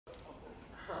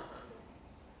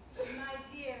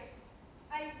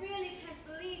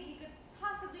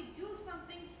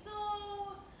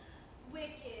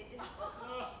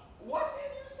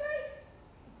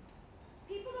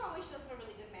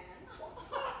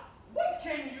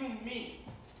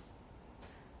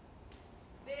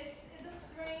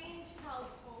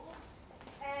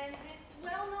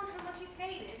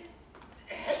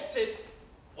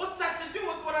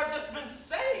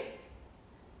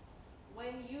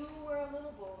you were a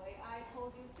little boy, I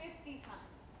told you 50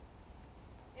 times.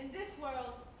 In this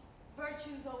world, virtue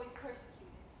is always persecuted.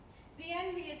 The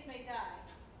envious may die,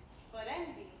 but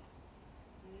envy,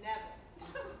 never.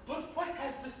 But what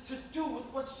has this to do with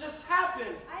what's just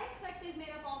happened? I expect they've made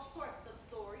up all sorts of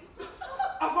stories.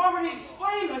 I've already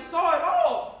explained. I saw it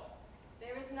all.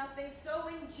 There is nothing so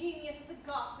ingenious as a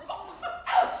gossip.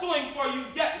 I'll swing for you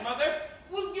yet, Mother.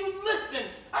 Will you listen?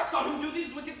 I saw him do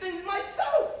these wicked things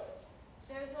myself.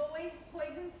 There's always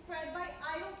poison spread by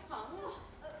idle tongues.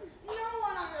 No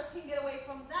one on earth can get away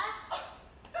from that.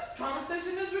 This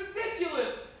conversation is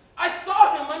ridiculous. I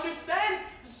saw him, understand?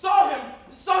 Saw him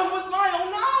with my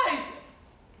own eyes.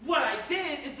 What I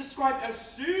did is described as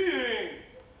seeing.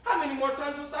 How many more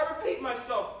times must I repeat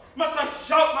myself? Must I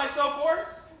shout myself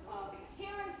hoarse?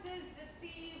 Appearances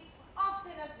deceive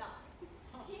often as not.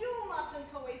 You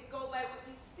mustn't always go by what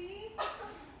you see.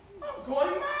 I'm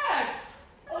going mad.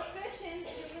 Suspicion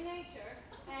is human nature,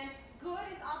 and good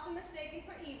is often mistaken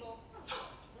for evil.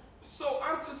 So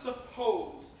I'm to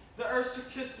suppose the urge to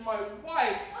kiss my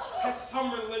wife has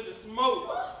some religious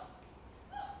motive.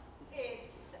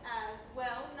 It's as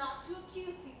well not to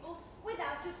accuse people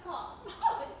without just cause.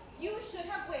 But you should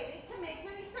have waited to make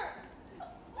really certain.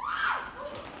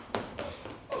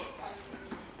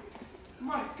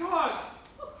 My God!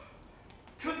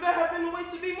 Could there have been a way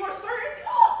to be more certain?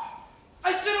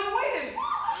 I should have waited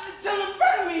till in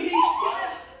front of me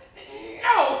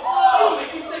No! You'll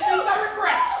make me say things I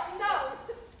regret! No!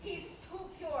 He's too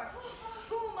pure,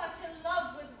 too much in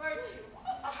love with virtue.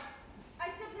 I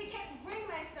simply can't bring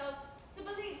myself to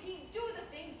believe he'd do the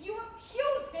things you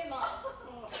accuse him of.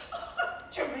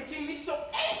 You're making me so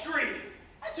angry!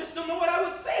 I just don't know what I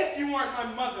would say if you weren't my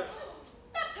mother.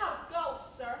 That's how it goes,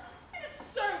 sir. And it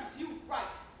serves you right.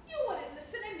 You wouldn't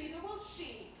listen and neither will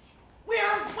she.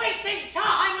 We're wasting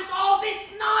time with all this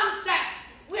nonsense,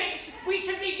 which we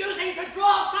should be using to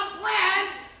draw up some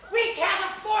plans. We can't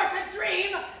afford to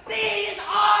dream. These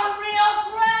are real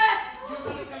threats. You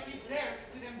really think he'd dare to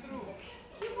see them through?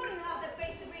 He wouldn't have the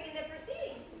face to bring in the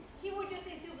proceedings. He would just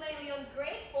seem too blatantly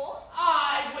ungrateful.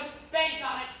 I wouldn't bank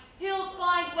on it. He'll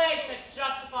find ways to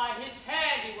justify his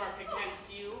handiwork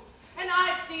against you. And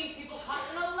I've seen people cut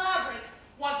an elaborate,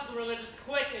 once the religious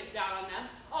clique is down on them,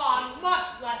 on much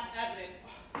less evidence.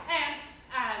 And,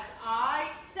 as I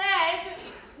said,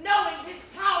 knowing his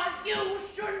power, you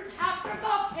shouldn't have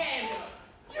provoked him.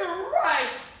 You're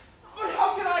right! But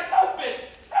how can I help it?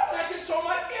 How can I control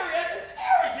my fury at his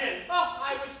arrogance? Oh,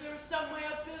 I wish there was some way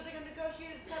of building a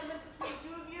negotiated settlement between the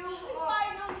two of you. If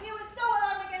I'd known he was so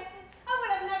alarmed against us, I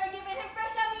would have never given him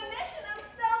fresh ammunition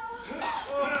himself.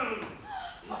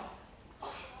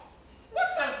 What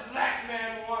does that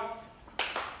man want?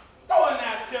 Go and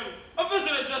ask him. A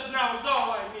visitor just now is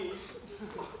all I need.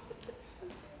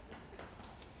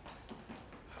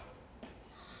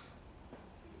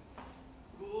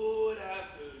 Good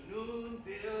afternoon,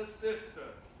 dear sister.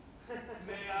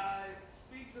 May I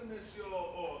speak to Monsieur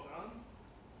Organ?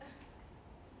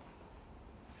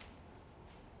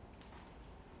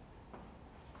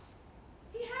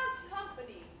 He has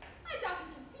company. I doubt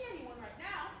he can see anyone right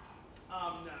now.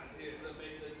 I'm not here to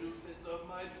make a nuisance of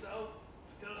myself.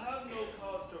 He'll have no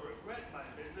cause to regret my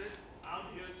visit. I'm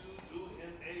here to do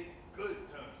him a good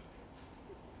turn.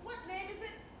 What name is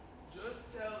it?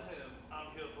 Just tell him I'm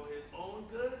here for his own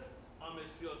good on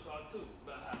Monsieur Tartuffe's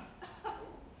behalf.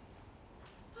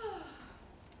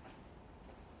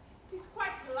 He's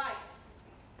quite polite.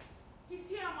 He's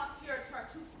here on Monsieur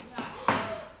Tartuffe's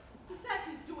behalf. He says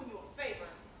he's doing you a favor.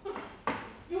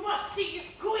 You must see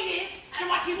who he is and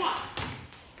what he wants.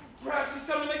 Perhaps he's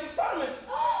come to make a settlement.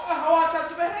 How ought I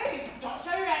to behave? Don't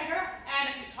show your anger, and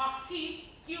if you talk peace,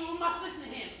 you must listen to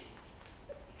him.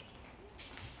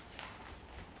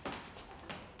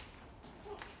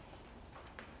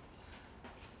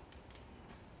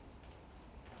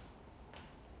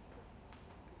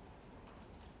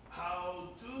 How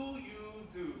do you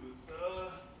do,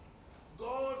 sir?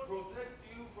 God protect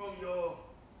you from your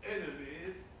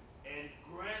enemies and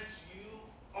grant you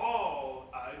all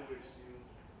I wish you.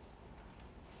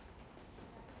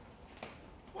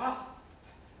 Well,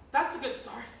 that's a good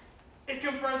start. It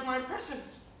confirms my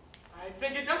impressions. I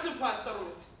think it does imply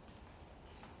settlement.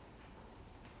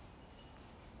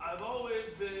 I've always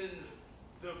been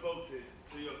devoted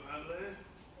to your family.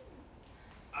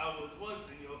 I was once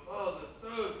in your father's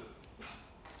service.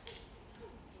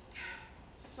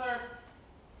 Sir,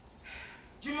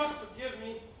 you must forgive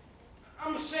me.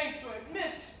 I'm ashamed to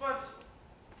admit, but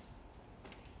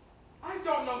I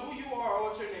don't know who you are or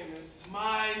what your name is.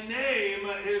 My name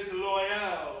is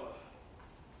Loyal.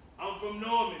 I'm from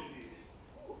Normandy.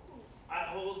 I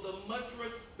hold the much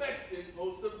respected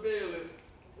post of bailiff.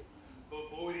 For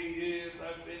 40 years,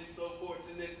 I've been so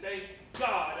fortunate, thank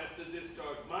God, as to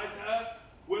discharge my task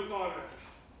with honor.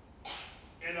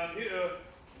 And I'm here,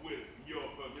 with your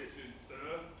permission,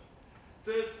 sir,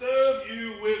 to serve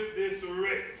you with this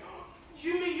writ.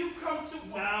 You mean you've come to...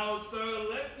 Now, sir,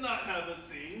 let's not have a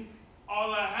scene.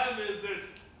 All I have is this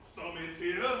summons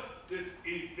here, this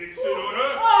eviction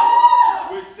order,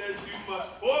 which says you must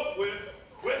forthwith,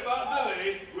 without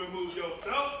delay, remove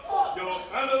yourself, your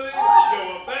family,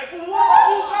 your effects.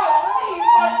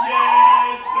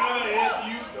 Yes, sir, if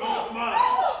you don't mind.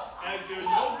 As you're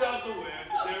no doubt aware,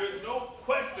 there is no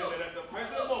question that at the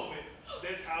present moment,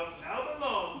 this house now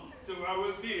belongs to our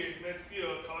revered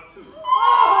Monsieur Tartuffe.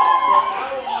 From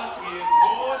now on, he is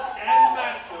lord and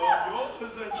master of your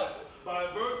possessions by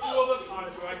virtue of a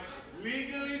contract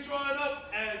legally drawn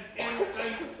up and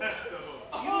incontestable.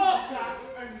 You've got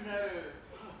a nerve.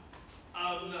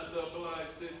 I'm not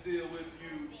obliged to deal with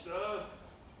you, sir.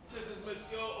 This is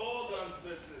Monsieur Organ's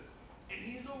business, and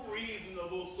he's a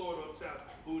reasonable sort of chap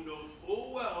who knows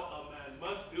full well a man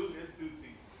must do his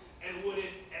duty and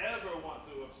wouldn't ever want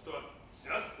to obstruct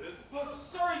justice. But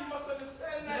sir, you must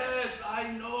understand that... Yes,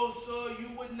 I know, sir. You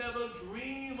would never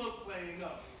dream of playing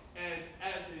up. And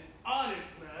as an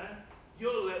honest man,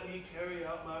 you'll let me carry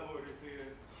out my orders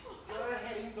here. Go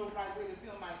ahead and go right way to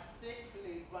feel my stick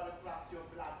blade run across your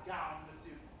black gown,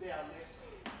 Monsieur Bayerl.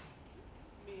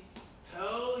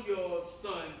 Tell your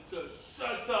son to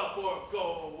shut up or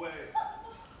go away.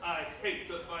 I'd hate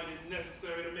to find it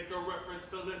necessary to make a reference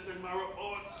to this in my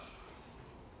report.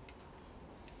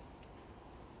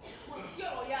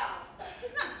 Monsieur Royale,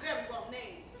 he's not very well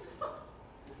named.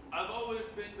 I've always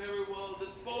been very well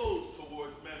disposed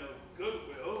towards men of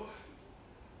goodwill.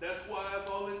 That's why I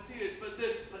volunteered for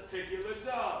this particular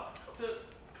job, to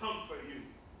comfort you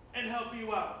and help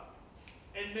you out,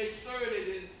 and make sure they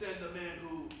didn't send a man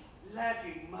who,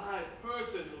 lacking my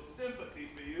personal sympathy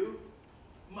for you,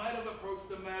 might have approached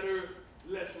the matter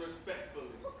less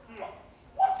respectfully.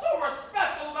 What's so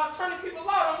respectful about turning people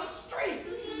out on the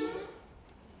streets?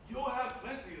 You'll have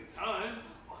plenty of time.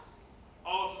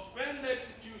 I'll suspend the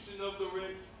execution of the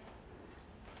writs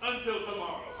until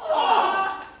tomorrow.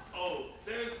 Oh,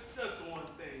 there's just one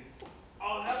thing.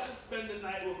 I'll have to spend the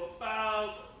night with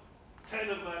about 10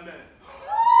 of my men.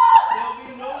 There'll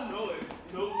be no noise,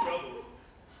 no trouble.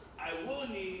 I will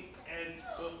need, and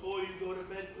before you go to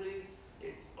bed, please,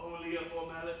 it's only a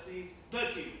formality, the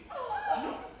keys.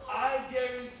 I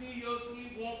guarantee your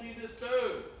sleep won't be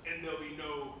disturbed, and there'll be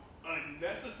no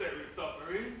unnecessary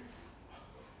suffering.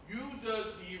 You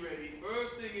just be ready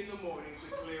first thing in the morning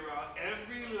to clear out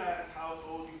every last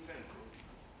household utensil.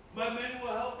 My men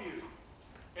will help you.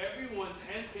 Everyone's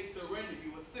handpicked to render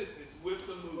you assistance with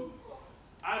the move.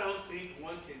 I don't think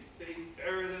one can say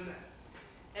fairer than that.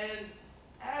 And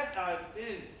as I've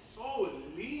been so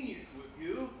lenient with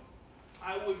you,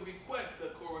 I would request a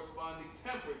corresponding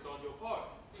temperance on your part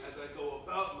as I go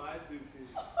about my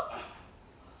duties.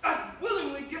 I'd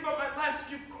willingly give up my last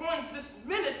few coins this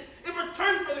minute in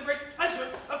return for the great pleasure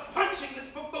of punching this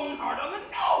buffoon hard on the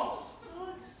nose.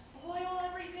 Don't spoil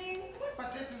everything.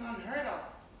 But this is unheard of.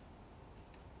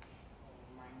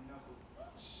 Oh, my knuckles.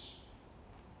 Shh.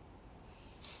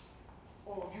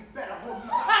 Oh, you better hold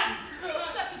your hands.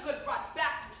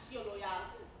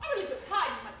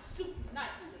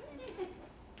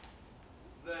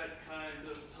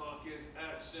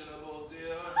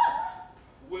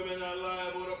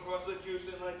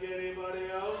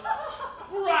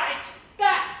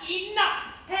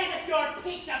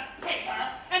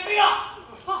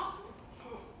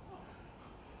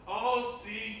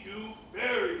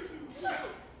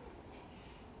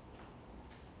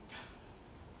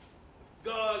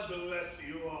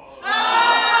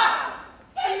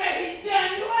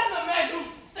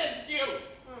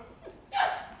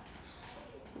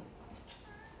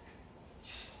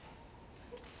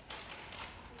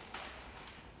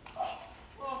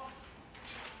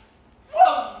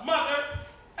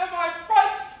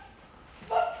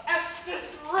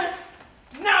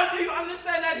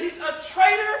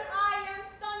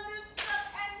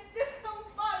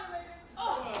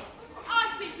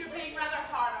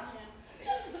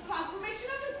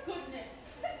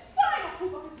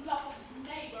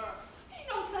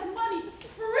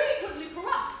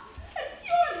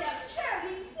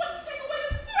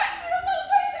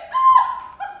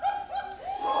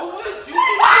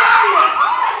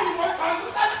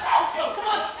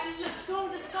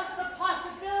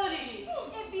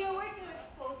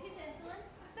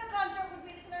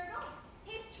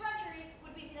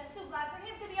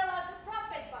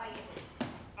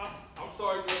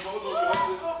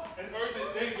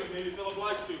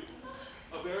 Obliged to.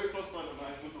 A very close friend of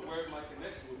mine who's aware of my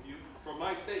connection with you, for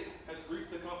my sake, has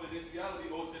breached the confidentiality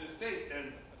owed to the state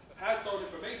and has sought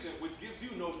information which gives you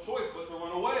no choice but to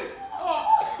run away.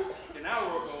 An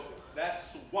hour ago, that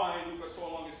swine who for so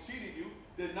long has cheated you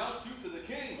denounced you to the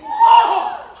king.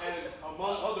 And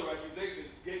among other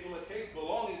accusations, gave him a case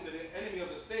belonging to the enemy of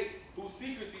the state, whose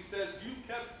secrets he says you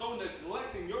kept so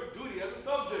neglecting your duty as a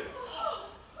subject.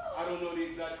 I don't know the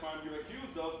exact crime you're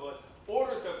accused of, but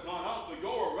orders have gone out for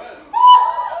your arrest.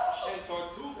 And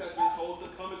Tartuffe has been told to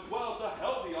come as well to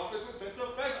help the officer sent to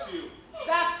fetch you.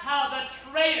 That's how the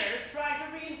traitor's trying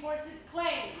to reinforce his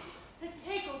claim to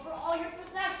take over all your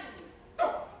possessions.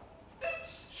 Oh,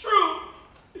 it's true.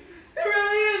 He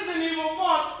really is an evil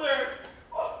monster.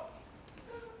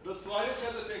 The slightest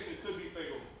hesitation could be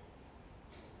fatal.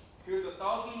 Here's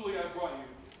 1,000 louis I brought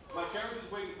you. My carriage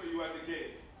is waiting for you at the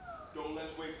gate. Don't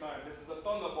let's waste time. This is a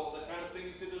thunderbolt, the kind of thing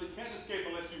you simply can't escape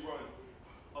unless you run.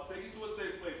 I'll take you to a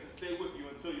safe place and stay with you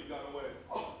until you've got away.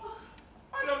 Oh,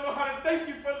 I don't know how to thank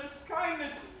you for this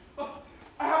kindness. Oh,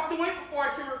 I have to wait before I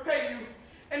can repay you.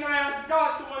 And I ask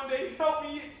God to one day help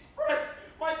me express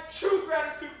my true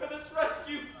gratitude for this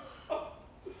rescue. Oh,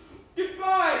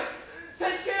 goodbye.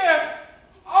 Take care.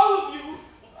 All of you.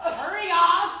 Hurry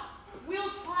up! We'll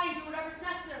try and do whatever's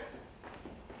necessary.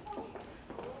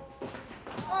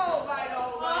 All right,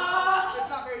 all right. It's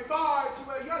not very far to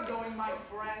where you're going, my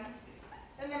friend.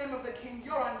 In the name of the king,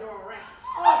 you're under arrest.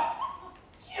 Oh,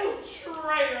 you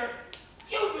traitor.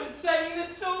 You've been saving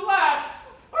this till last.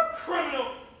 A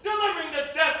criminal delivering the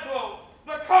death blow.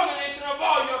 The culmination of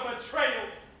all your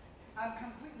betrayals. I'm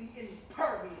completely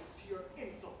impervious to your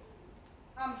insults.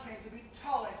 I'm trained to be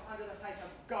tolerant under the sight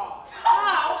of God.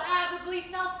 How admirably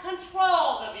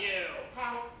self-controlled of you!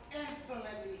 How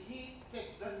insolently he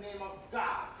takes the name of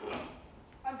God.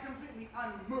 I'm completely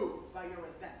unmoved by your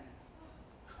resentments.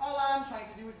 All I'm trying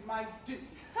to do is my duty.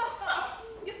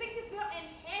 You think this will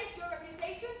enhance your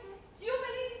reputation? You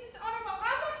believe this is honorable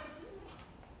conduct?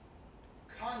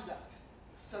 Conduct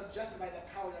suggested by the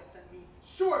power that sent me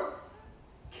surely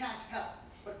can't help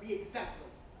but be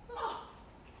exemplary. Oh,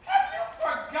 have you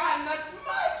forgotten that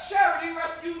my charity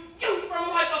rescued you from a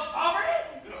life of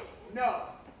poverty? No.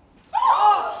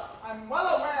 Oh, I'm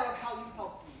well aware of how you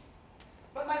helped me.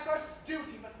 But my first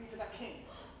duty must be to the king.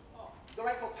 The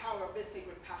rightful power of this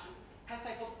sacred passion has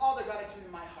stifled all the gratitude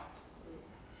in my heart.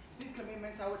 These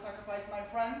commitments I would sacrifice my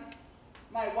friends,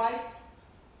 my wife,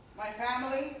 my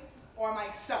family, or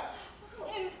myself.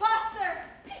 Imposter!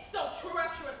 He's so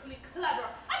treacherously clever.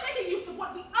 I'm making use of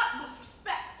what we utmost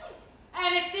respect.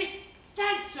 And if this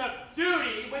sense of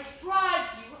duty which drives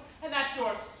you, and that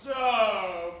you're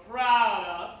so proud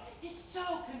of, is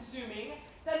so consuming,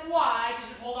 then why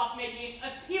did it hold off making its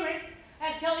appearance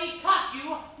until he caught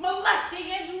you molesting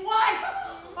his wife?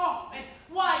 Oh, and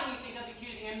why do you think of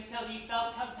accusing him until he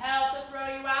felt compelled to throw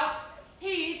you out?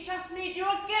 He just made you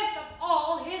a gift of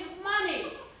all his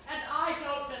money. And I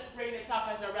don't just bring this up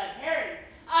as a red herring.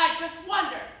 I just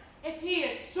wonder, if he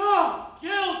is so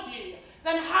guilty,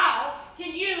 then how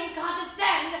can you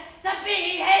condescend to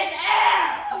be his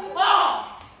heir?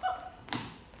 Oh!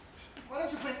 Why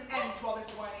don't you put an end to all this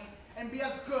whining and be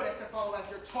as good as to follow as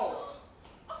you're told?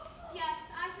 Yes,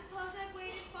 I suppose I've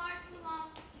waited far too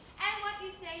long. And what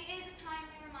you say is a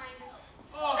timely reminder.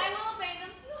 I will obey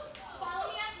them.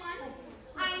 Follow me at once.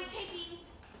 I am taking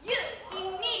you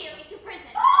immediately to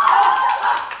prison.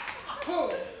 Who?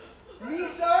 Me,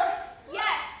 sir?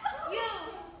 Yes, you,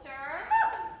 sir.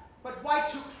 But why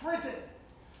to prison?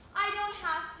 I don't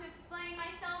have to explain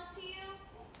myself to you.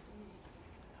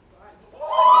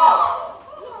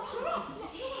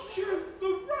 You're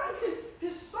the right,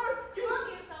 his servant. Calm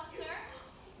yourself, sir.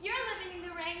 You're living in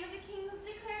the reign of the king who's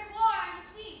declared war on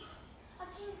deceit. A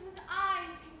king whose eyes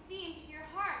can see into your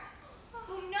heart,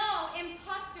 whom no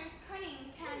impostor's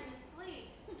cunning can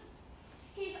mislead.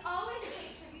 He's always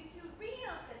paid tribute to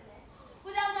real goodness,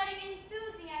 without letting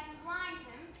enthusiasm blind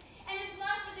him, and his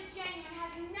love for the genuine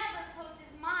has never closed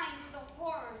his mind to the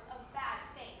horrors of bad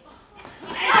faith.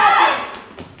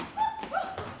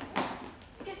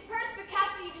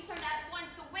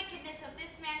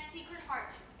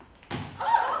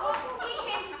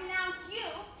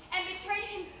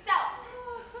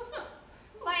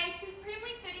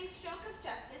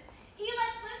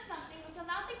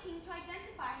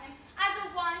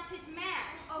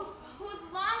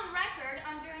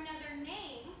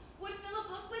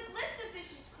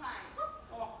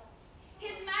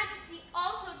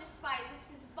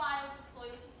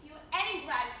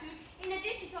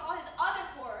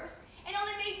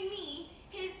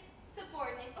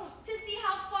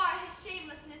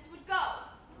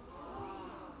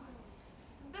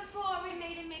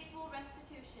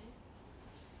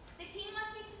 the king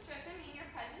wants me to strip him in your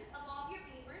presence of all of your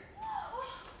papers,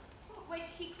 which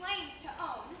he claims to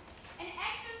own, and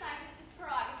exercises his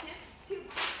prerogative to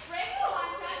break the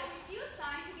contract which you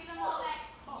signed to give him all that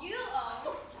you own.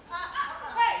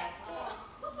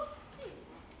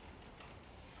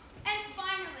 And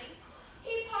finally,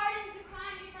 he pardons the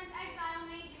crime your friend's exile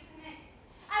made you commit,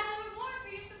 as a reward for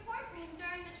your support for him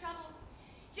during the troubles,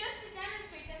 just to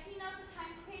demonstrate that he knows the time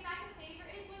to pay back a favor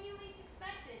is when you least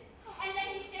expect it, and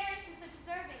that he cherishes the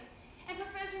deserving, and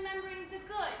prefers remembering the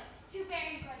good to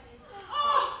bearing grudges.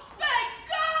 Oh, thank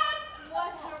God!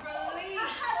 What a relief! A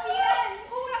happy end!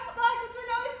 Who would have thought it would turn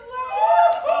out this way?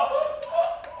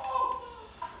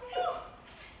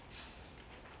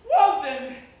 Well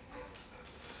then,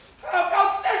 how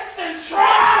about this then,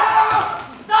 Trump?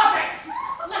 Stop it!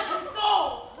 Let him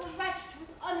go! The wretch to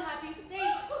his unhappy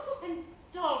fate. And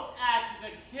don't add to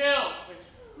the guilt which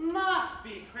must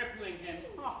be crippling him.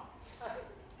 Oh,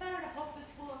 better to hope this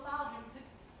will allow him to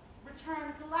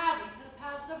return gladly to the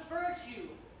paths of virtue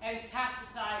and cast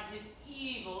aside his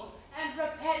evil and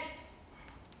repent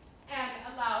and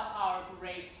allow our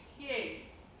great king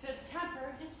to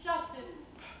temper his justice.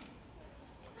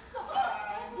 Oh,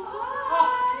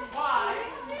 why?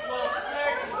 We'll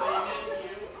certainly miss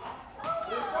you.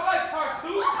 Goodbye,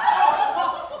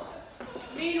 Tartuffe.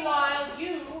 Meanwhile,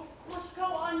 you must go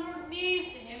on your knees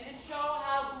to him and show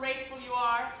how grateful you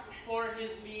are for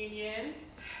his lenience.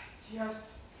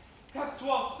 Yes, that's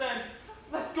well said.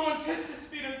 Let's go and kiss his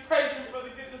feet and praise him for the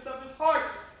goodness of his heart.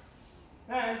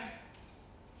 And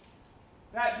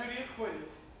that duty acquitted,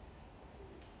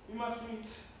 we must meet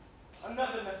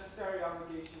another necessary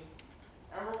obligation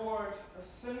and reward a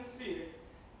sincere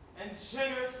and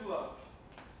generous love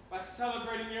by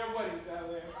celebrating your wedding,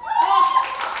 Bayerl.